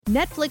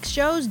Netflix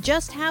shows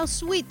just how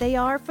sweet they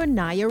are for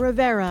Naya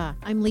Rivera.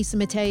 I'm Lisa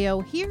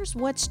Mateo. Here's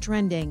what's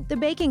trending. The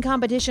baking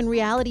competition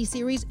reality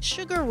series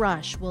Sugar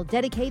Rush will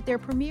dedicate their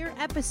premiere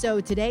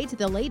episode today to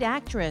the late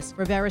actress.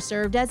 Rivera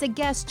served as a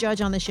guest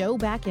judge on the show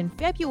back in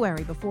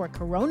February before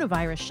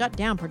coronavirus shut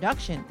down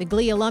production. The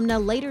Glee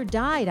alumna later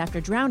died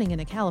after drowning in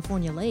a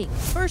California lake.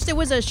 First, it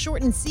was a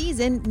shortened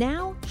season,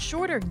 now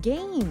shorter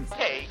games.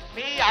 Take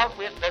me out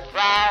with the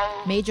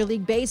crowd. Major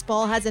League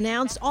Baseball has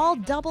announced all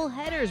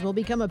doubleheaders will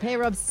become a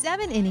pair of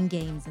 7-inning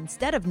games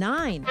instead of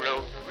 9. Root,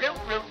 root,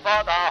 root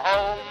for the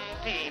home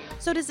team.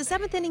 So does the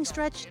 7th inning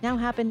stretch now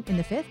happen in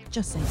the 5th?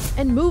 Just saying.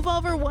 And move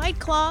over White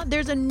Claw,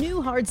 there's a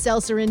new hard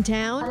seltzer in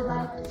town. I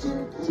like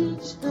to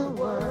teach the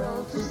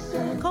world to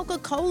sing.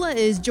 Coca-Cola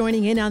is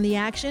joining in on the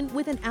action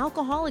with an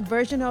alcoholic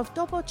version of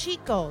Topo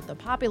Chico, the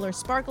popular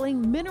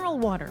sparkling mineral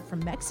water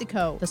from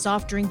Mexico. The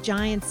soft drink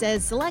giant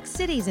says select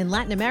cities in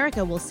Latin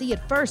America will see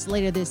it first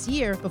later this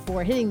year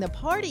before hitting the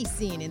party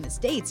scene in the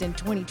States in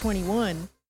 2021.